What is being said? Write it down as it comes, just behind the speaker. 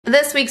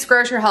This week's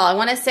grocery haul, I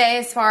want to say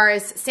as far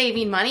as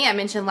saving money, I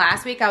mentioned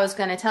last week I was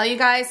going to tell you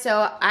guys.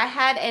 So I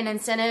had an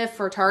incentive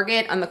for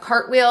Target on the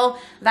Cartwheel.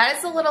 That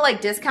is the little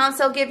like discounts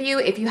they'll give you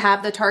if you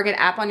have the Target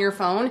app on your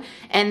phone.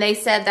 And they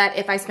said that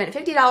if I spent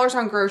 $50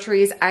 on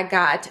groceries, I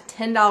got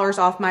 $10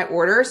 off my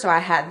order. So I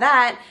had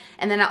that.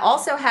 And then I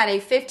also had a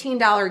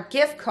 $15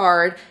 gift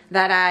card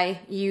that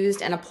I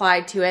used and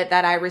applied to it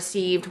that I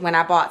received when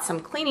I bought some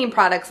cleaning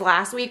products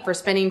last week for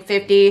spending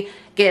 $50,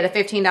 get a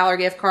 $15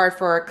 gift card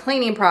for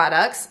cleaning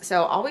products.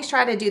 So always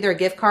try to do their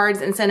gift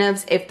cards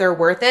incentives if they're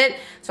worth it.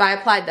 So I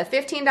applied the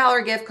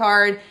 $15 gift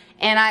card,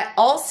 and I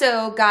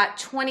also got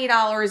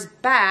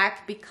 $20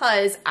 back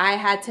because I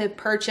had to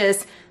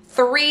purchase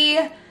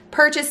 3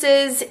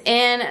 purchases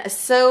in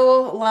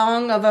so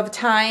long of a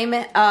time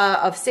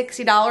of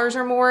 $60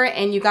 or more,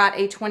 and you got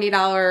a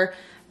 $20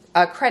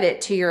 credit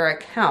to your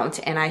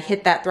account. And I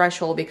hit that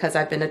threshold because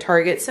I've been to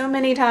Target so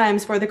many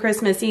times for the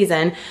Christmas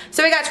season.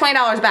 So we got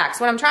 $20 back.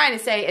 So what I'm trying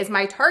to say is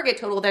my Target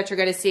total that you're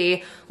gonna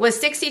see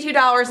was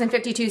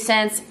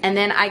 $62.52, and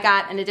then I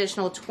got an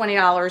additional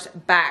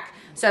 $20 back.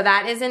 So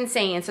that is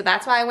insane. So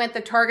that's why I went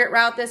the Target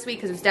route this week,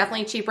 because it's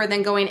definitely cheaper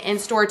than going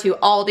in-store to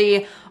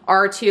Aldi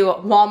or to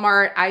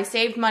Walmart. I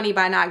saved money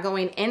by not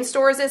going in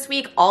stores this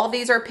week. All of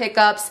these are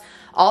pickups.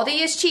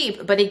 Aldi is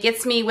cheap, but it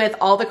gets me with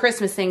all the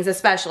Christmas things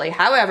especially.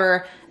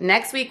 However,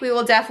 next week we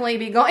will definitely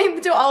be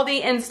going to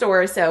Aldi in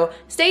stores, so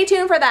stay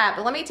tuned for that.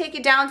 But let me take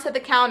you down to the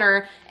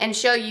counter and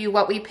show you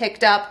what we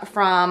picked up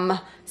from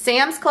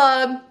Sam's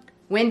Club,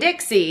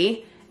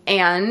 Winn-Dixie,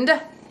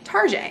 and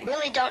Target.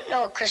 Really don't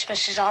know what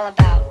Christmas is all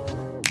about.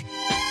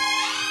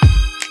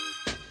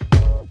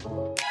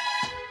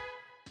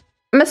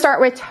 I'm gonna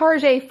start with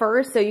Target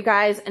first so you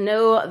guys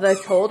know the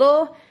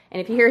total.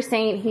 And if you hear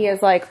Saint, he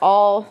is like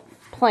all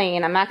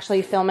plain. I'm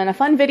actually filming a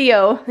fun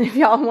video. If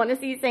y'all want to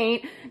see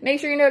Saint,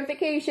 make sure your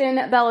notification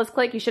bell is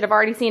clicked. You should have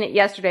already seen it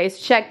yesterday,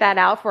 so check that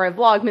out for a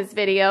Vlogmas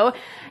video.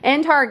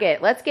 And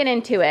Target, let's get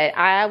into it.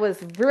 I was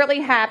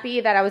really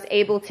happy that I was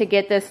able to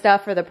get this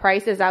stuff for the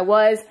prices I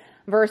was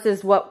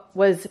versus what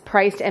was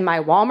priced in my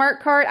Walmart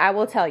cart, I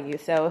will tell you.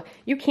 So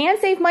you can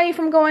save money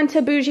from going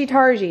to bougie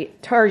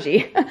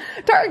Target.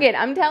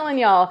 I'm telling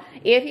y'all,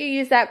 if you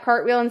use that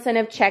cartwheel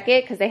incentive, check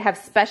it, because they have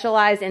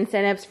specialized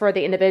incentives for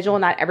the individual.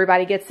 Not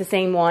everybody gets the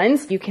same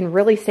ones. You can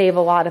really save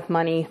a lot of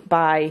money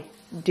by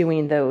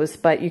doing those,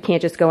 but you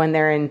can't just go in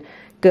there and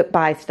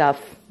buy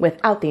stuff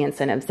without the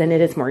incentives, then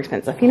it is more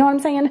expensive. You know what I'm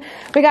saying?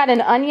 We got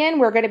an onion.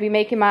 We're going to be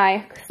making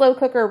my slow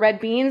cooker red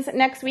beans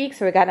next week,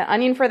 so we got an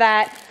onion for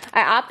that.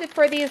 I opted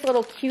for these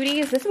little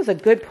cuties. This was a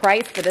good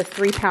price for this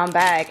 3-pound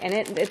bag, and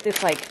it's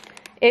just like,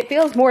 it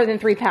feels more than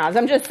 3 pounds,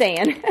 I'm just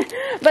saying.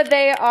 But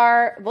they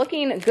are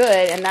looking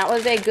good, and that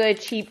was a good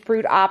cheap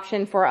fruit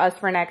option for us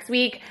for next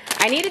week.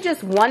 I needed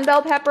just 1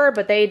 bell pepper,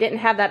 but they didn't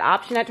have that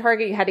option at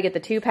Target. You had to get the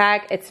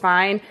 2-pack. It's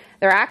fine.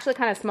 They're actually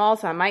kind of small,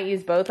 so I might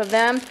use both of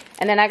them.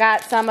 And then I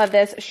got some of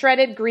this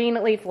shredded green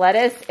leaf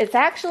lettuce. It's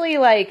actually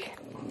like,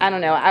 I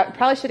don't know, I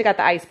probably should have got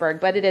the iceberg,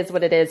 but it is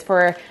what it is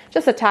for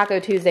just a Taco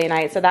Tuesday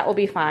night, so that will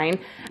be fine.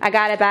 I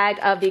got a bag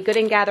of the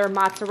Good & Gather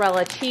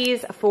mozzarella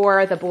cheese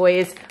for the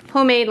boys'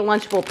 homemade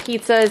Lunchable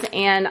pizzas,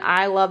 and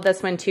I love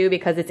this one too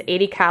because it's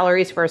 80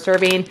 calories for a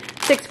serving,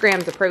 6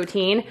 grams of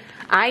protein.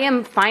 I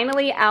am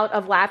finally out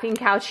of Laughing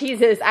Cow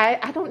cheeses.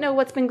 I don't know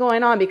what's been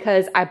going on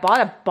because I bought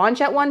a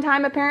bunch at one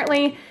time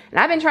apparently, and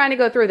I've been trying to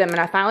go through them, and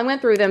I finally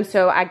went through them.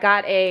 So I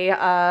got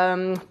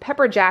a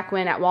pepper jack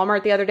one at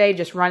Walmart the other day,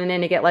 just running in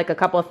to get like a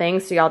couple of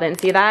things, so y'all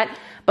didn't see that.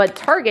 But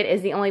Target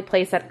is the only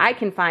place that I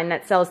can find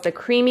that sells the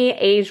creamy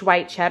aged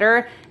white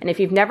cheddar. And if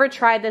you've never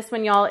tried this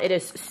one, y'all, it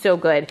is so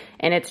good.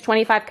 And it's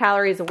 25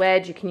 calories a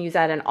wedge. You can use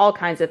that in all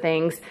kinds of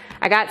things.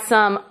 I got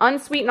some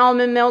unsweetened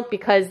almond milk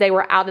because they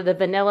were out of the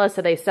vanilla,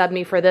 so they subbed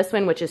me for this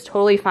one, which is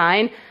totally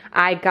fine.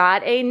 I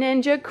got a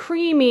Ninja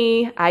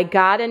Creamy.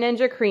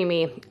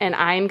 And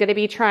I'm going to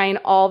be trying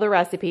all the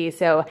recipes.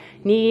 So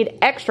need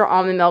extra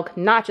almond milk,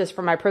 not just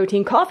for my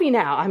protein coffee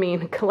now. I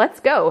mean, let's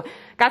go.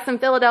 Got some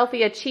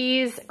Philadelphia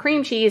cheese,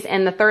 cream cheese,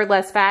 and the Third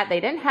Less Fat. They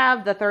didn't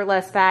have the Third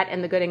Less Fat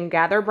in the Good &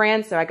 Gather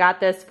brand, so I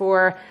got this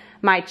for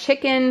my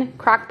chicken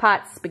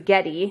crockpot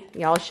spaghetti.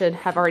 Y'all should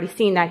have already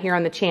seen that here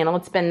on the channel.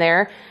 It's been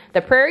there.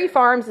 The Prairie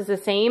Farms is the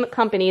same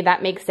company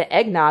that makes the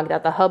eggnog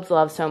that the hubs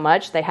love so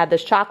much. They had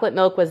this chocolate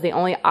milk, was the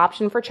only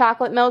option for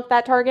chocolate milk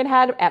that Target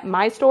had at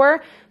my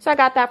store. So I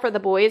got that for the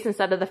boys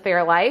instead of the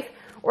Fairlife.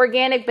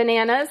 Organic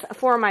bananas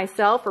for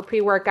myself for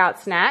pre-workout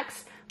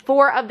snacks.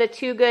 4 of the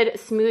Too Good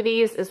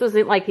smoothies. This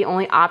wasn't like the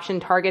only option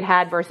Target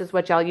had versus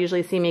what y'all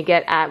usually see me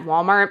get at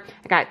Walmart.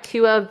 I got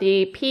 2 of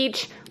the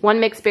peach, 1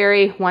 mixed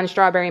berry, 1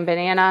 strawberry and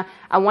banana.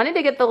 I wanted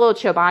to get the little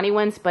Chobani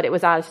ones, but it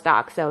was out of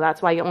stock, so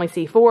that's why you only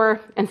see 4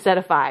 instead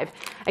of 5.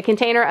 A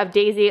container of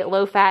Daisy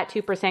low-fat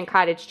 2%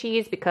 cottage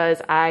cheese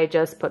because I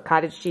just put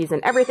cottage cheese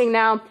in everything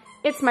now.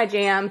 It's my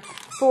jam.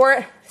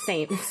 For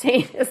Saint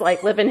is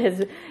like living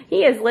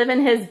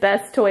his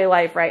best toy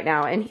life right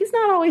now, and he's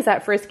not always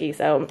that frisky,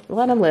 so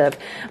let him live.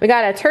 We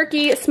got a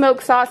turkey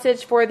smoked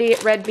sausage for the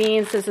red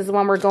beans. This is the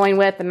one we're going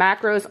with. The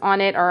macros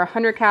on it are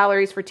 100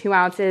 calories for 2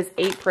 ounces,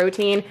 8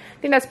 protein.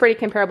 I think that's pretty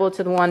comparable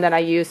to the one that I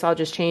use, so I'll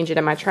just change it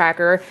in my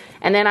tracker.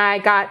 And then I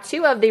got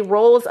 2 of the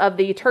rolls of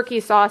the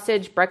turkey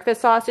sausage,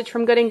 breakfast sausage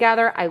from Good &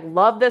 Gather. I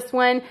love this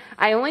one.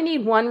 I only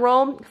need 1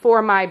 roll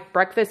for my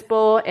breakfast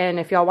bowl, and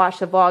if y'all watch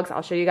the vlogs,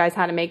 I'll show you guys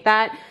how to make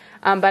that.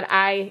 But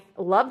I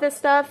love this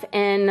stuff,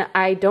 and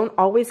I don't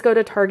always go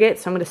to Target,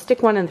 so I'm going to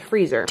stick one in the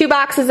freezer. 2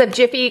 boxes of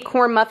Jiffy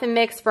corn muffin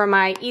mix for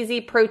my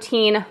easy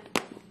protein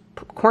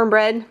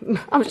cornbread,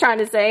 I was trying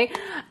to say.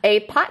 A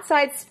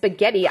pot-sized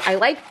spaghetti. I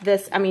like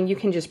this. I mean, you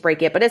can just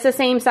break it, but it's the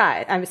same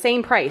size,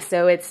 same price.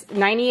 So it's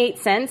 98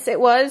 cents it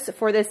was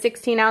for the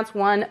 16-ounce,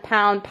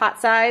 1-pound pot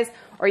size,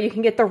 or you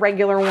can get the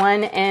regular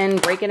one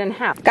and break it in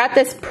half. Got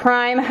this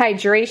Prime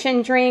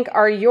hydration drink.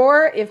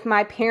 If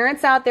my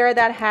parents out there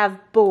that have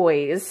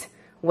boys,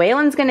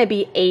 Waylon's gonna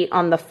be 8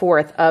 on the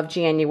 4th of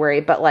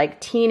January, but like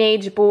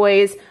teenage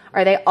boys,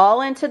 are they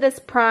all into this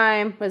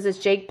Prime? Was this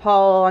Jake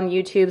Paul on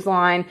YouTube's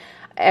line?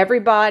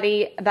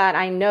 Everybody that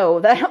I know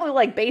that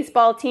like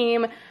baseball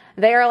team,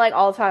 they're like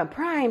all the time,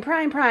 Prime,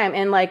 Prime, Prime.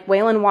 And like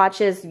Waylon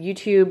watches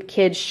YouTube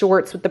kids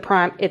shorts with the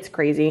Prime. It's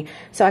crazy.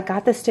 So I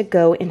got this to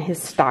go in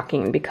his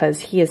stocking because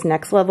he is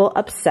next level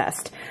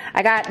obsessed.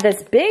 I got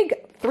this big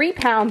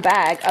 3-pound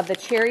bag of the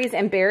cherries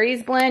and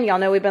berries blend. Y'all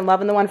know we've been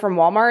loving the one from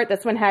Walmart.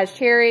 This one has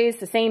cherries,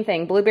 the same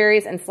thing,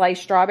 blueberries and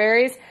sliced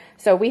strawberries.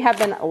 So we have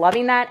been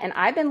loving that, and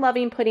I've been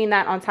loving putting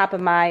that on top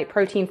of my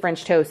protein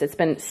French toast. It's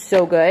been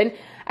so good.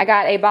 I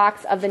got a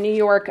box of the New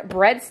York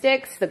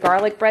breadsticks, the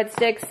garlic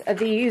breadsticks.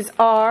 These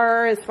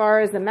are, as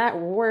far as the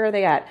where are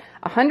they at?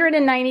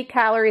 190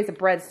 calories of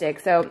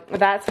breadsticks. So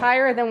that's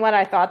higher than what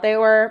I thought they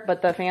were,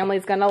 but the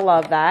family's gonna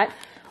love that.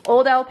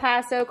 Old El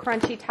Paso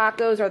crunchy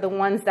tacos are the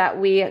ones that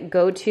we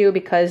go to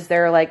because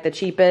they're like the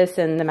cheapest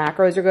and the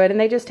macros are good and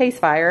they just taste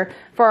fire.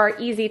 For our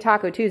easy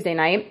Taco Tuesday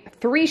night,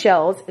 3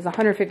 shells is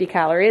 150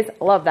 calories.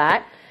 Love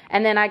that.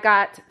 And then I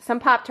got some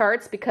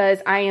Pop-Tarts because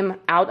I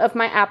am out of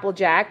my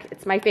Applejack.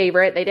 It's my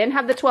favorite. They didn't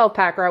have the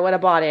 12-pack or I would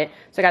have bought it.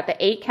 So I got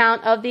the 8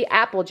 count of the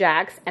Apple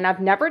Jacks. And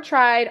I've never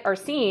tried or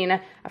seen,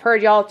 I've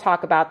heard y'all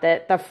talk about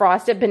that, the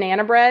frosted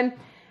banana bread.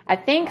 I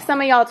think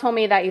some of y'all told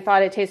me that you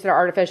thought it tasted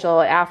artificial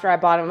after I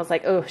bought them. I was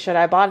like, oh, should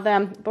I bought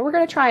them? But we're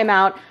going to try them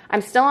out.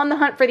 I'm still on the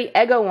hunt for the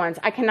Eggo ones.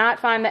 I cannot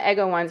find the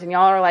Eggo ones. And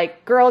y'all are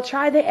like, girl,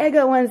 try the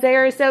Eggo ones. They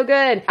are so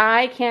good.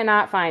 I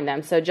cannot find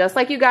them. So just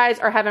like you guys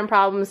are having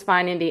problems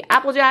finding the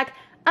Applejack,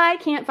 I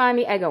can't find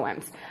the Eggo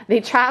ones. The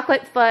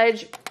chocolate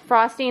fudge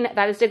frosting,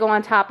 that is to go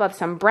on top of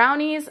some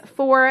brownies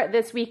for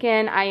this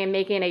weekend. I am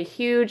making a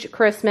huge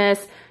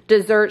Christmas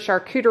dessert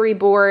charcuterie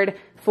board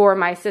for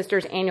my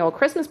sister's annual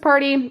Christmas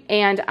party,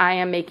 and I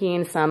am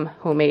making some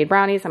homemade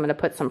brownies. I'm gonna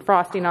put some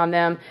frosting on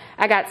them.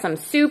 I got some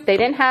soup. They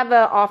didn't have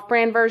the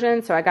off-brand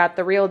version, so I got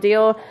the real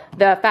deal,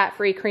 the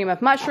fat-free cream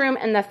of mushroom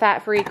and the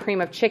fat-free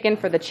cream of chicken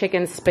for the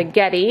chicken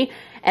spaghetti.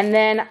 And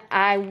then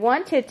I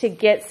wanted to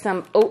get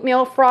some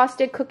oatmeal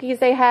frosted cookies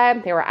they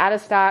had. They were out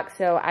of stock,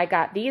 so I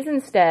got these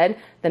instead.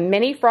 The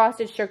mini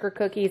frosted sugar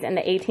cookies in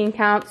the 18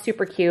 count,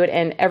 super cute,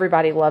 and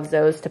everybody loves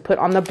those to put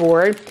on the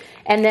board.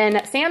 And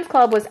then Sam's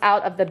Club was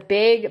out of the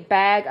big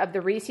bag of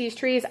the Reese's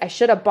Trees. I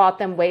should have bought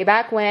them way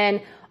back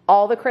when.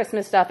 All the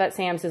Christmas stuff at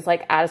Sam's is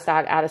like out of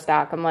stock, out of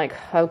stock. I'm like,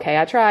 okay,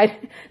 I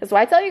tried. That's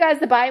why I tell you guys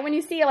to buy it when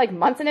you see it, like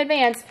months in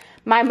advance.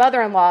 My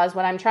mother-in-law is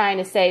what I'm trying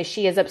to say.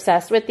 She is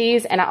obsessed with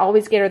these, and I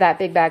always get her that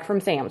big bag from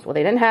Sam's. Well,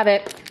 they didn't have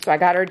it, so I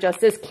got her just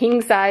this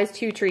king-size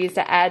 2 trees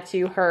to add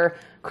to her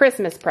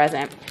Christmas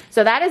present.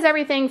 So that is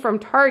everything from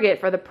Target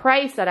for the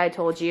price that I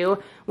told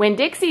you.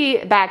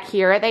 Winn-Dixie back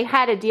here, they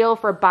had a deal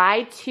for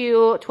buy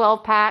 2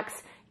 12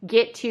 packs,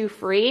 get 2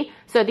 free.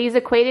 So these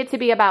equated to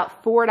be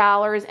about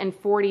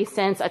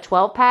 $4.40 a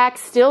 12 pack.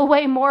 Still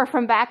way more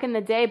from back in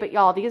the day, but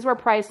y'all, these were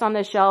priced on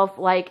the shelf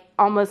like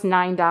almost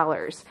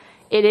 $9.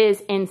 It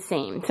is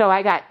insane. So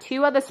I got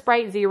 2 of the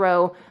Sprite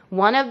Zero,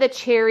 1 of the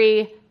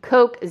Cherry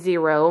Coke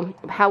Zero.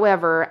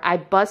 However, I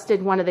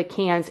busted one of the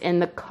cans in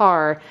the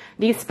car.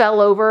 These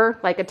fell over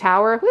like a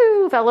tower.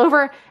 Woo, fell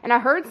over. And I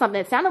heard something.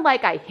 It sounded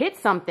like I hit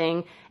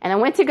something. And I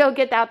went to go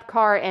get out the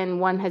car and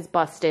one has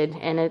busted.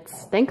 And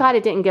it's, thank God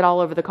it didn't get all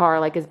over the car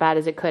like as bad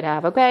as it could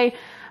have. Okay.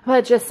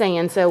 But just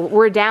saying. So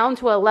we're down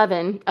to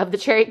 11 of the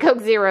Cherry Coke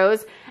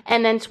Zeros.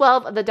 And then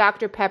 12 of the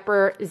Dr.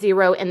 Pepper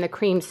Zero and the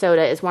cream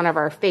soda is one of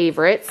our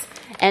favorites.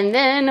 And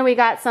then we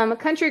got some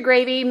country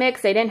gravy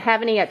mix. They didn't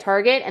have any at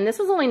Target. And this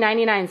was only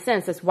 99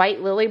 cents, this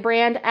White Lily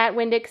brand at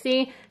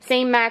Winn-Dixie.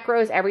 Same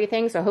macros,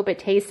 everything, so I hope it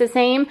tastes the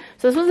same.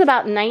 So this was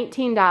about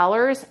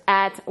 $19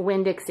 at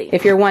Winn-Dixie.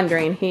 If you're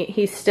wondering,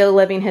 he's still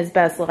living his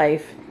best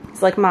life.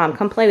 He's like, Mom,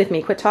 come play with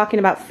me. Quit talking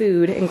about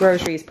food and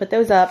groceries. Put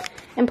those up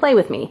and play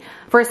with me.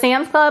 For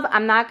Sam's Club,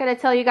 I'm not going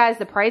to tell you guys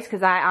the price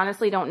because I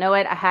honestly don't know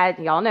it.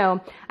 Y'all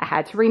know, I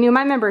had to renew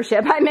my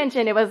membership. I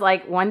mentioned it was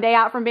like one day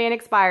out from being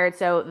expired.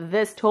 So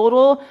this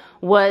total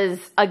was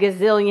a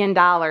gazillion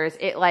dollars.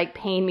 It like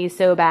pained me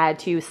so bad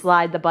to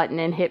slide the button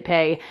and hit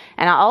pay.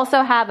 And I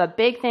also have a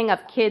big thing of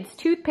kids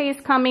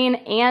toothpaste coming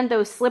and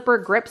those slipper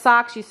grip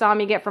socks you saw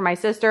me get for my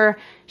sister.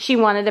 She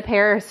wanted a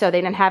pair, so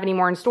they didn't have any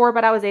more in store,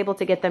 but I was able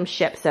to get them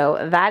shipped.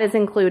 So that is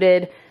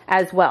included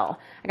as well.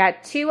 I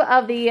got 2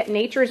 of the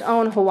Nature's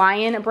Own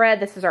Hawaiian bread.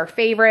 This is our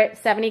favorite,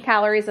 70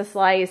 calories a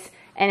slice.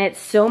 And it's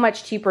so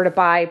much cheaper to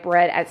buy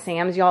bread at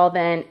Sam's, y'all,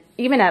 than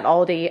even at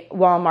Aldi,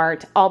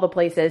 Walmart, all the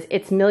places.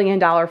 It's $1 million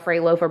for a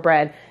loaf of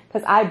bread.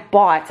 Because I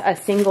bought a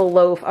single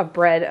loaf of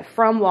bread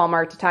from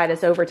Walmart to tide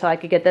us over till I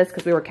could get this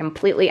because we were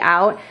completely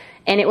out.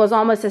 And it was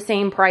almost the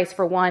same price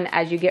for 1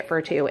 as you get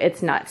for 2.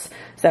 It's nuts.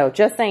 So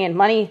just saying,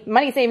 money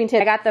saving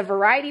tip. I got the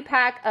variety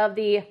pack of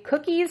the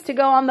cookies to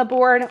go on the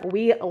board.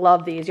 We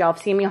love these. Y'all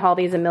have seen me haul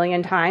these a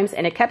million times,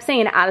 and it kept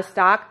saying out of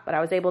stock, but I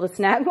was able to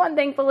snag one,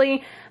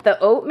 thankfully. The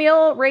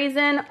oatmeal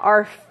raisin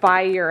are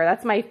fire.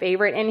 That's my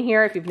favorite in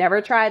here. If you've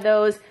never tried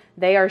those,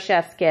 they are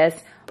chef's kiss.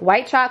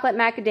 White chocolate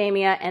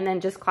macadamia, and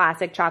then just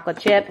classic chocolate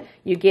chip.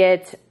 You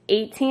get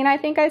 18, I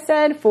think I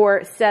said,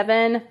 for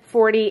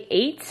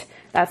 $7.48.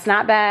 That's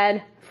not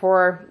bad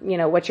for, you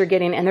know, what you're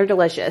getting, and they're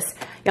delicious.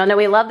 Y'all know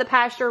we love the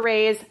pasture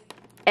raised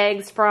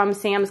eggs from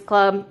Sam's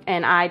Club,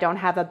 and I don't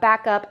have a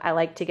backup. I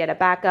like to get a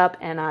backup,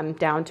 and I'm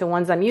down to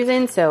ones I'm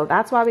using, so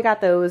that's why we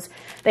got those.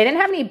 They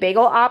didn't have any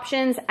bagel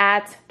options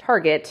at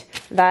Target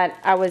that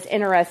I was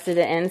interested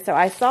in, so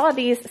I saw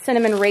these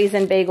cinnamon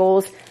raisin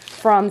bagels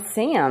from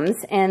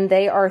Sam's, and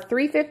they are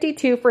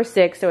 $3.52 for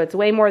 6, so it's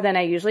way more than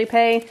I usually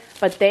pay,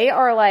 but they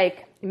are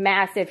like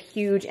massive,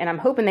 huge, and I'm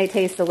hoping they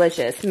taste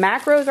delicious.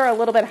 Macros are a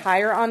little bit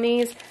higher on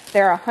these.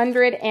 They're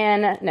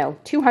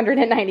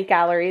 290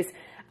 calories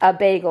a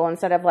bagel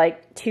instead of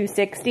like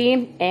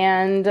 260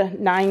 and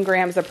 9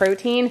 grams of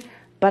protein,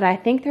 but I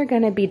think they're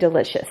gonna be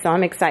delicious, so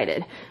I'm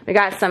excited. We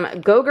got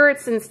some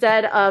Go-Gurts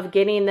instead of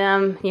getting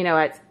them, you know,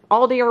 at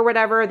Aldi or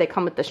whatever. They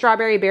come with the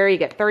strawberry berry. You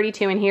get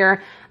 32 in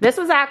here. This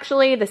was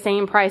actually the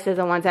same price as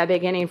the ones I've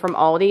been getting from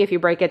Aldi if you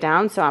break it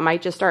down, so I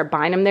might just start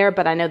buying them there,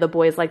 but I know the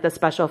boys like the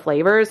special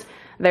flavors.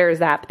 There's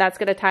that, but that's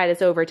gonna tide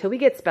us over till we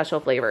get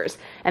special flavors.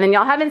 And then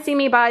y'all haven't seen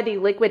me buy the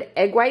liquid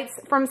egg whites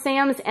from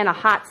Sam's in a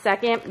hot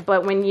second,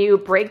 but when you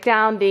break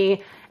down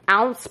the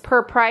ounce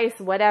per price,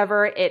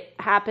 whatever, it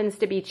happens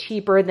to be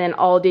cheaper than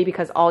Aldi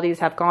because Aldi's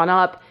have gone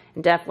up,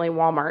 and definitely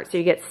Walmart. So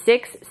you get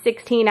 6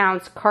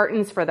 16-ounce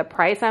cartons for the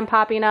price I'm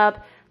popping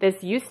up.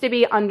 This used to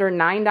be under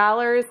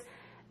 $9.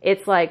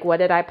 It's like, what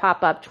did I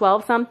pop up?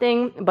 12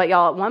 something. But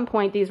y'all, at one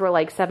point, these were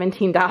like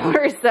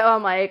 $17. So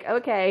I'm like,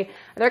 okay,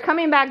 they're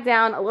coming back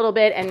down a little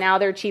bit, and now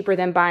they're cheaper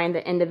than buying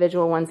the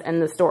individual ones in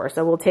the store.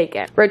 So we'll take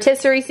it.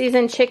 Rotisserie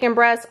seasoned chicken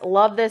breast.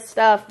 Love this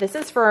stuff. This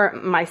is for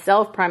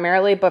myself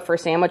primarily, but for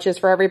sandwiches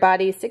for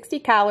everybody. 60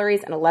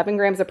 calories and 11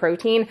 grams of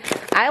protein.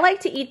 I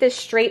like to eat this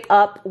straight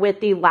up with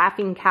the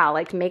Laughing Cow.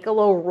 Like, make a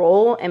little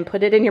roll and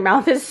put it in your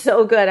mouth. It's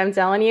so good, I'm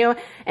telling you.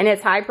 And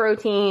it's high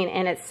protein,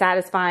 and it's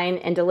satisfying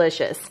and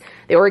delicious.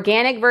 The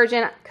organic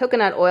virgin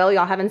coconut oil,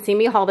 y'all haven't seen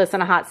me haul this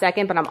in a hot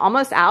second, but I'm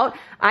almost out.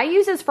 I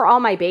use this for all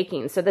my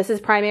baking, so this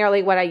is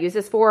primarily what I use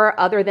this for,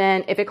 other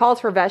than if it calls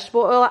for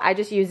vegetable oil, I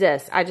just use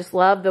this. I just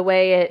love the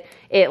way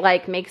it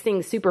like makes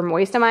things super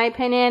moist, in my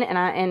opinion,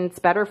 and it's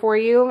better for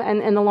you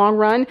in the long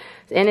run,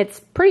 and it's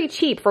pretty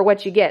cheap for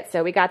what you get.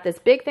 So we got this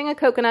big thing of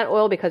coconut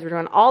oil because we're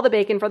doing all the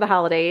baking for the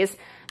holidays.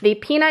 The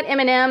peanut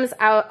M&Ms,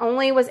 I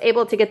only was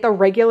able to get the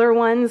regular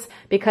ones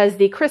because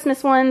the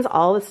Christmas ones,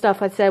 all the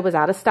stuff I said was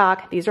out of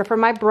stock. These are from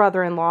my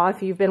brother-in-law,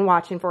 if you've been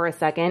watching for a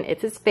second.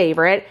 It's his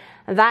favorite.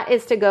 That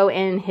is to go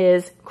in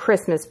his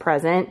Christmas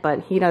present,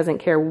 but he doesn't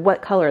care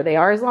what color they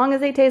are as long as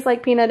they taste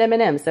like peanut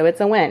M&Ms, so it's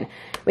a win.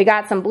 We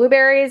got some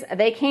blueberries.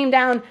 They came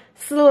down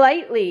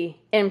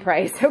slightly in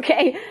price,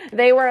 okay?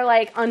 They were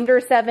like under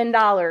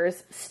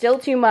 $7. Still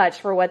too much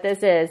for what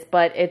this is,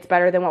 but it's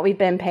better than what we've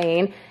been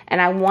paying.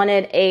 And I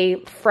wanted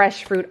a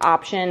fresh fruit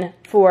option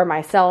for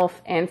myself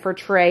and for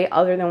Trey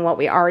other than what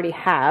we already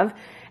have.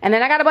 And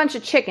then I got a bunch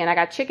of chicken. I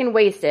got chicken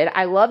wasted.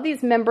 I love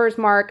these Members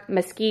Mark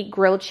mesquite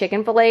grilled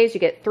chicken fillets. You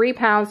get 3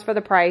 pounds for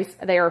the price.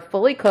 They are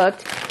fully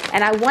cooked.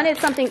 And I wanted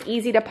something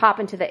easy to pop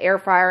into the air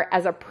fryer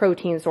as a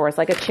protein source,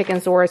 like a chicken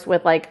source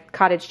with like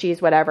cottage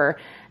cheese, whatever.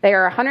 They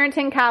are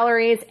 110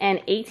 calories and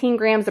 18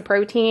 grams of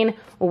protein.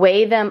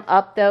 Weigh them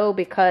up though,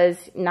 because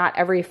not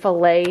every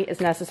fillet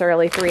is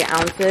necessarily 3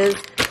 ounces.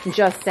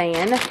 Just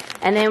saying.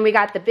 And then we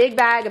got the big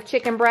bag of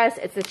chicken breast.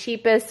 It's the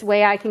cheapest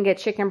way I can get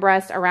chicken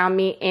breast around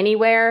me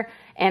anywhere.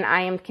 And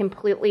I am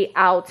completely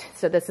out.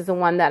 So this is the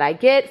one that I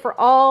get for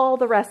all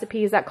the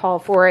recipes that call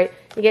for it.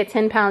 You get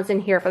 10 pounds in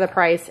here for the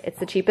price. It's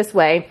the cheapest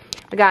way.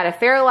 We got a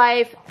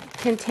Fairlife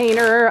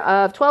container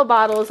of 12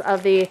 bottles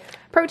of the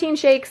protein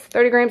shakes,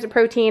 30 grams of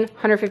protein,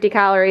 150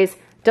 calories,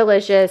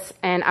 delicious,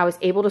 and I was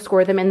able to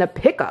score them in the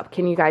pickup.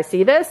 Can you guys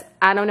see this?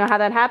 I don't know how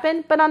that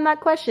happened, but I'm not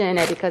questioning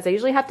it because I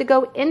usually have to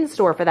go in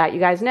store for that, you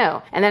guys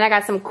know. And then I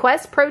got some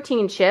Quest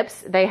protein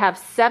chips. They have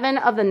 7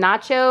 of the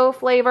nacho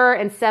flavor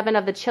and 7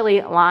 of the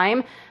chili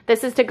lime.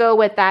 This is to go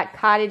with that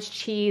cottage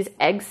cheese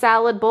egg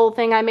salad bowl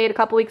thing I made a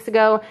couple weeks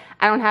ago.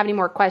 I don't have any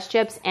more Quest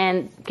chips,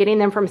 and getting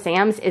them from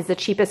Sam's is the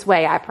cheapest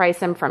way. I price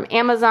them from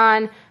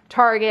Amazon,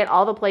 Target,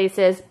 all the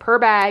places per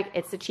bag.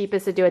 It's the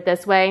cheapest to do it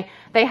this way.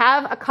 They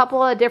have a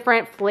couple of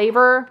different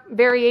flavor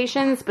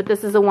variations, but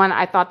this is the one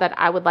I thought that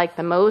I would like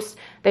the most.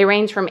 They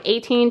range from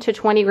 18 to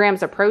 20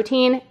 grams of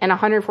protein and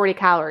 140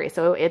 calories.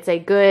 So it's a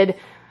good,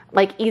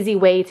 like, easy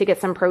way to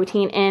get some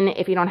protein in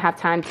if you don't have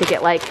time to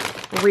get like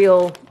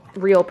real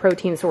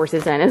protein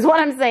sources in, is what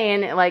I'm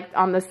saying, like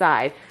on the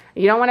side.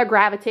 You don't want to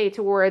gravitate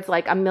towards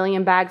like 1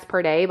 million bags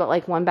per day, but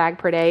like 1 bag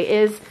per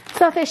day is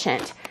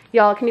sufficient.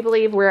 Y'all, can you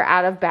believe we're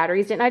out of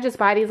batteries? Didn't I just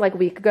buy these like a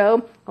week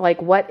ago?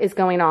 Like, what is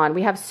going on?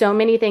 We have so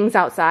many things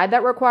outside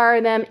that require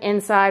them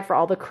inside for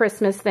all the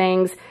Christmas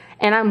things,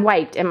 and I'm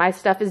wiped and my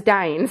stuff is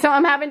dying, so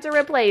I'm having to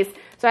replace.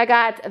 So I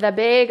got the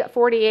big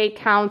 48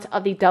 count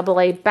of the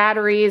AA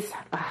batteries.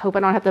 I hope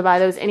I don't have to buy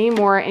those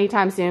anymore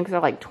anytime soon because they're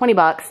like 20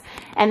 bucks.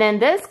 And then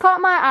this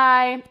caught my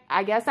eye.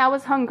 I guess I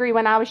was hungry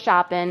when I was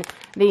shopping.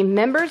 The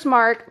Members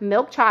Mark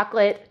milk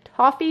chocolate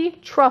toffee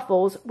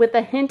truffles with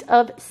a hint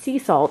of sea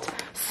salt.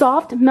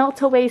 Soft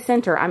melt-away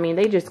center. I mean,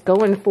 they just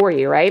going for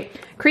you, right?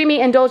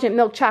 Creamy, indulgent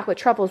milk chocolate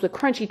truffles with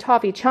crunchy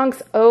toffee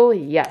chunks. Oh,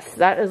 yes.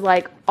 That is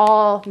like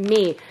all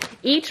me.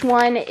 Each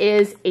one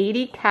is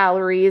 80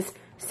 calories,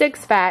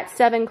 6 fat,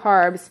 7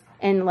 carbs,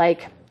 and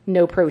like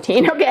no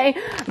protein, okay?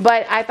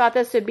 But I thought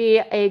this would be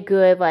a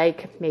good,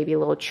 like, maybe a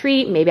little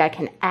treat. Maybe I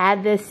can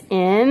add this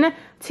in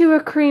to a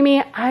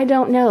creamy, I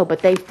don't know, but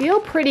they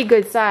feel pretty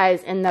good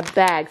size in the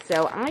bag,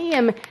 so I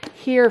am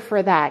here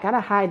for that.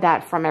 Gotta hide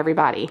that from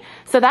everybody.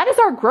 So that is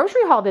our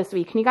grocery haul this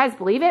week. Can you guys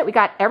believe it? We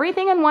got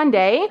everything in one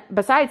day.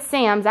 Besides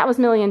Sam's, that was $1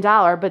 million,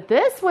 but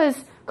this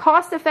was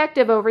cost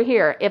effective over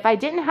here. If I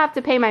didn't have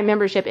to pay my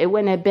membership, it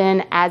wouldn't have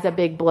been as a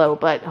big blow,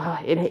 but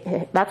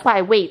that's why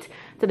I wait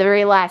to the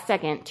very last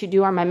second to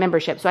do my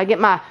membership, so I get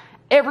my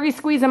every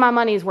squeeze of my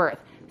money's worth.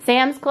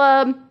 Sam's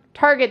Club,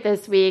 Target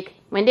this week,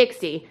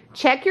 Winn-Dixie.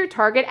 Check your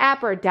Target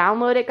app or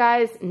download it,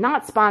 guys.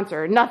 Not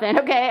sponsored, nothing,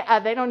 okay?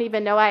 They don't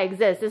even know I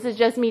exist. This is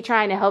just me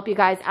trying to help you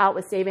guys out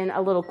with saving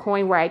a little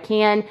coin where I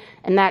can,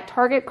 and that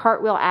Target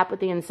Cartwheel app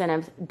with the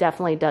incentives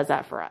definitely does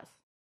that for us.